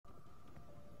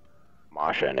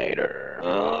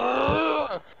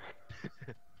Moshinator.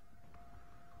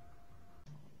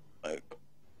 Like,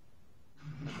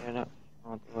 Yeah, no, I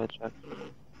want to check.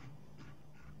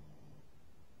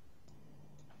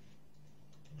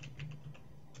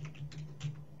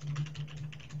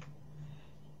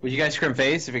 Would you guys scrim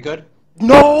FaZe if you could?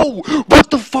 no!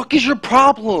 What the fuck is your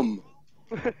problem?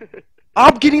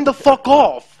 I'm getting the fuck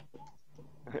off.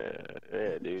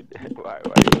 Yeah, dude. Why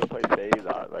you wanna play FaZe?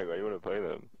 Like, why you wanna play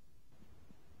them?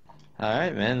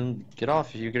 Alright, man. Get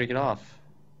off if you're gonna get off.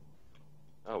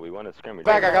 Oh, we won a scrimmage.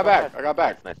 I got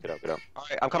back. Nice, get up.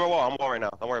 Alright, I'm coming wall. I'm wall right now.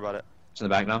 Don't worry about it. It's in the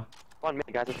back now. Come on, mid,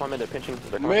 guys. It's one mid. They're pinching.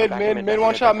 They're Mid,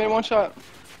 one shot. One's wall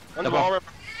right.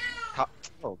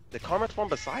 Oh, did Karma spawn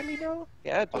beside me, bro?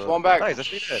 Yeah, I'll spawn back. Nice, let's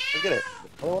get it.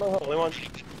 Only one.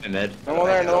 In mid.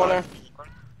 Another one there.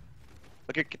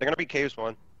 Look, they're gonna be cave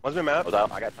spawn. One's been map. Hold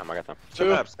up. I got time. Two.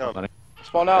 Maps, come.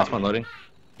 Spawn out. That's one loading.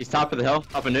 He's top of the hill.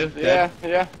 Up and new. Yeah.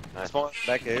 Nice. Spawn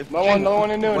back cave. Another one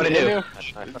in new. What did he do?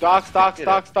 Nice. Stock.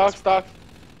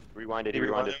 Rewind it.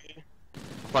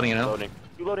 Flooding in hill.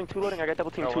 Two loading. I got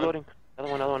double team. Two loading.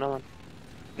 Another one.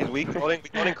 He's weak. Loading.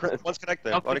 One's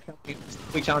connected.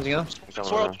 Weak challenging hill.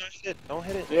 Swirl, don't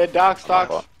hit it. Yeah, stock.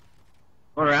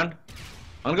 Going around.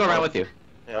 I'm gonna go around with you.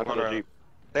 Yeah, I'm going around.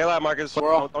 Stay alive, Marcus.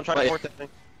 Swirl. Don't try to force that thing.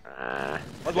 I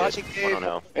was watching cave.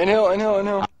 In hill.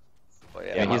 Oh,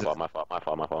 Yeah, my fault.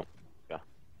 Oh,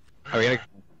 we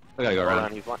gotta go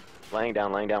around. He's laying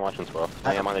down, watching Swirl.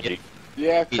 I am on the G.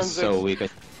 Yeah, He's so weak.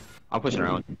 I'm pushing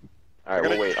around. Alright,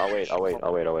 we'll wait. I'll wait.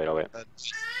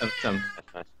 That's Nice.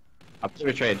 I'll put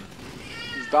a trade.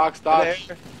 He's stock. Got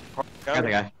the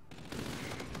guy.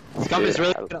 Scump is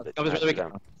really weak.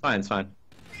 It's fine.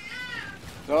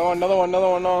 Another one.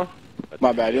 No.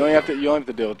 My bad. You only have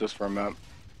to deal with this for a minute.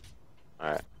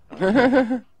 Alright.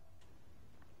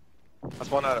 I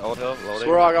spawned out at Old Hill. Loading.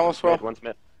 Swirl, I got one swirl. One's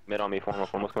mid. Mid on me.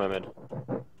 Foremost coming mid.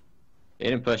 He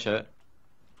didn't push it.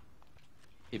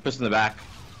 He pushed in the back.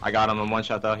 I got him in one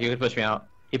shot though. He could push me out.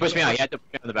 He pushed me out. He had to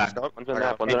push me out in the back. One's in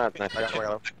map. Nice. I got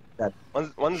him.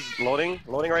 One's loading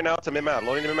right now to mid map.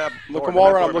 Loading to mid map. Looking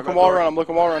wall run.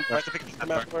 Tries to pick the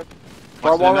map door.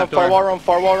 Far wall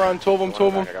run. Two of them. I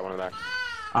got one in the back.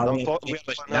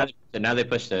 Now they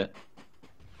pushed it.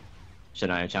 Should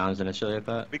I have challenged initially with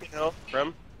that? Beacon hill.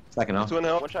 Rem. Second hill. Two in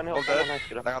hill. One shot in hill. All dead. Nice.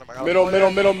 Get up. I got him. Middle,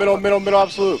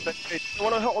 absolute.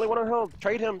 One on hill. Only one on hill.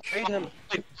 Trade him.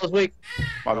 Close weak.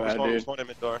 My bad, dude. Spawn in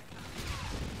mid door.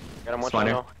 Got him one shot in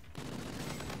hill.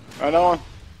 Another one.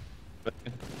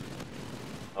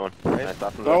 Nice.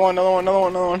 Another one. In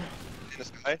the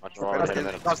sky. Watch the wall in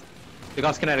mid. He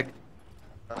got kinetic.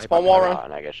 Spawn wall run.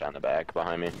 And I get shot in the back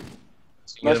behind me.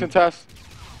 Nice contest.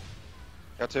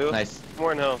 Got two. Nice. Two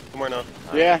more in hill.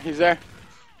 Yeah, he's there.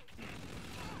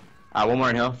 One more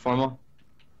in hill. Formal.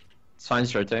 It's fine.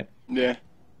 Just rotate. Yeah.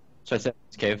 Just rotate.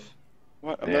 It's cave.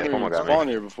 What? I've Yeah, never come even on, spawned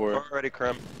here before. We're already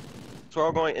Krem. So we're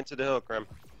all going into the hill, Krem.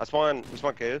 We spawn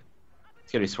cave.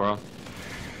 It's gonna be swirl.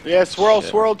 Yeah, swirl,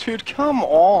 Shit. dude. Come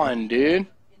on, dude.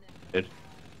 Got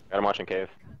him watching cave.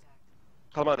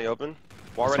 Come out in the open.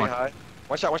 Wall ready Smart. high.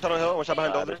 One shot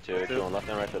behind building. There's two. Going left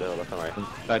and right to the hill. Left and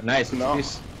right. Nice. No.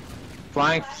 He's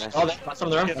flying. Nice. Oh, that's some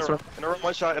of the room. That's room. In a room,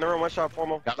 one shot,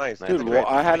 formal. Nice. Dude, Great.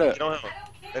 I had a. Get on hill.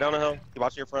 Stay down the hill. You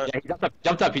watching your front. Yeah, he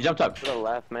jumped up. He jumped up. To the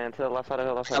left, man. To the left side of the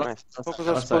hill. Left side. Nice. What was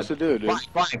I supposed to do, dude?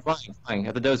 Flying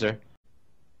at the dozer.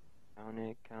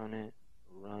 Count it.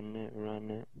 Run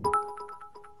it.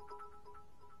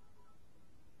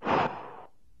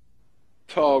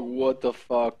 Tog, what the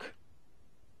fuck?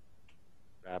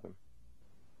 Grab him.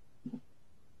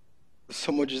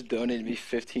 Someone just donated me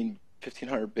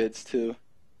 1,500 bits too.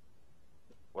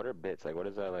 What are bits? Like, what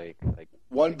is that like?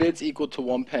 1 bit's equal to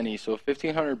 1 penny, so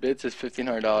 1,500 bits is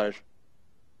 $1,500.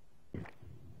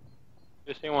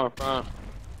 Just seen one front.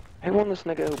 Hey, one this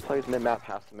nigga who plays mid-map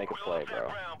has to make a play,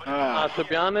 bro. To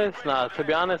be honest,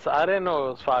 I didn't know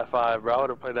it was 5-5, bro. I would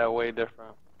have played that way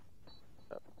different.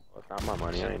 Well, it's not my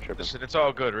money. I ain't tripping. Listen, it's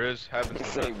all good, Riz. Happens.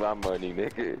 This ain't my money,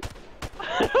 nigga.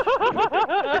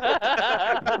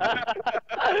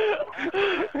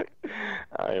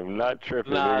 I am not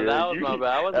tripping. Nah, nigga. that was my bad.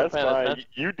 I wasn't That's paying fine. attention.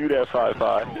 You do that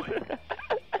 5-5.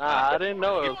 Nah, I didn't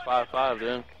know it was 5-5,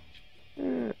 dude.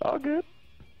 Yeah, all good.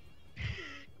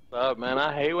 What's up, man?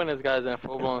 I hate when this guy's in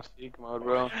full-blown seek mode,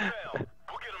 bro.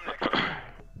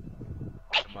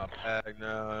 My bag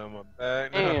now.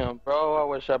 Damn, bro. I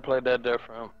wish I played that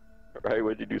different. Right,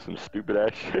 would you do some stupid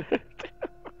ass shit?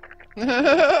 Nah,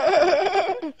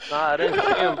 I didn't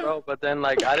see him, bro. But then,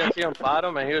 like, I didn't see him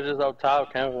bottom, and he was just up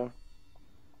top camping.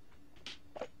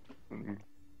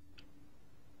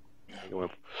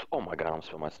 Oh my god, I almost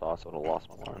spilled my sauce. I would have lost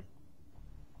my line.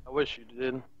 I wish you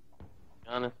did.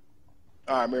 honest.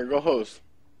 Alright, man, go host.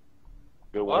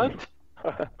 Good What?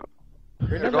 one.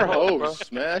 You're Yeah, never go host, bro.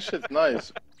 host, man. That shit's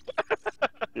nice.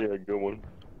 Yeah, good one.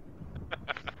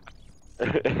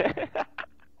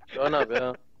 Going up,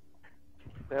 yeah.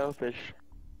 Selfish.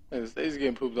 Man, Stacy's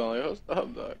getting pooped on. Like, host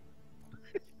up, dog.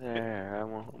 Yeah,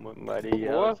 I'm on with buddy.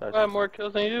 What? I have more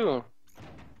kills than you.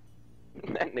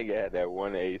 That nigga had that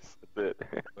one ace. That's it.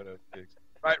 What up, Kicks?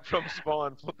 Right from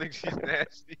spawn, Fool thinks he's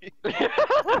nasty. Oh,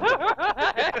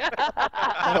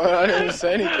 I didn't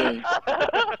say anything.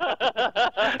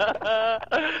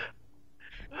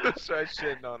 Start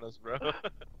shitting on us, bro.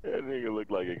 That nigga looked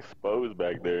like exposed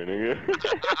back there, nigga.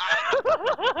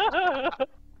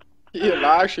 Yeah,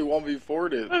 I actually won't be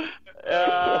forwarded.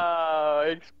 Yeah,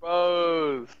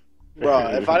 exposed. Bro,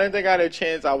 if I didn't think I had a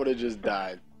chance, I would have just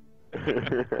died.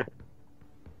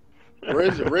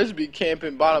 Riz be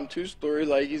camping bottom 2-story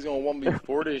like he's gonna want me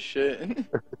for this shit.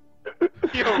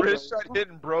 Yo, Riz tried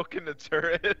hitting broken the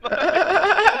turret. Nah, bro,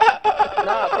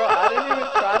 I didn't even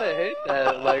try to hit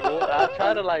that. Like, I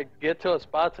tried to like get to a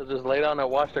spot to just lay down and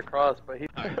watch the cross, but he.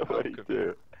 What he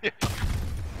do?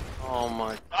 Oh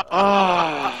my.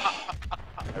 Ah,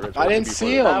 I didn't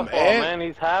see him, Half wall, man. man.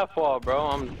 He's half wall, bro.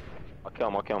 I'll kill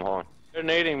him, hold on. They're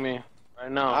nading me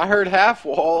right now. I heard half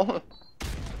wall.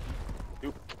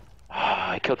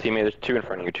 I killed teammate, there's 2 in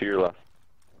front of you, 2 to your left.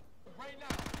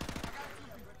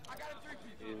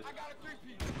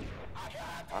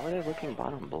 Why are they looking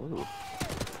bottom blue?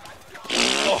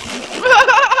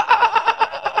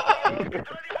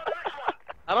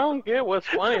 I don't get what's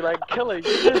funny. Like, KiLLa,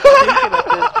 you're just speaking at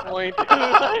this point.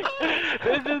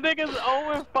 This nigga's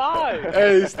 0-5.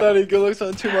 Hey, Stunny, good looks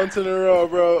on 2 months in a row,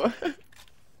 bro.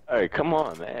 Alright, come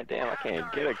on, man. Damn, I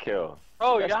can't get a kill.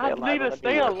 Bro, You gotta y'all stay need to alive.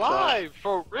 stay alive.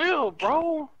 For real,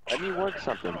 bro. Let me work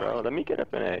something, bro. Let me get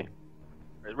up in A.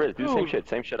 Riz, do the same Dude. shit.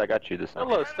 Same shit I got you this time.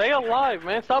 KiLLa, stay alive,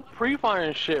 man. Stop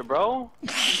pre-firing shit, bro.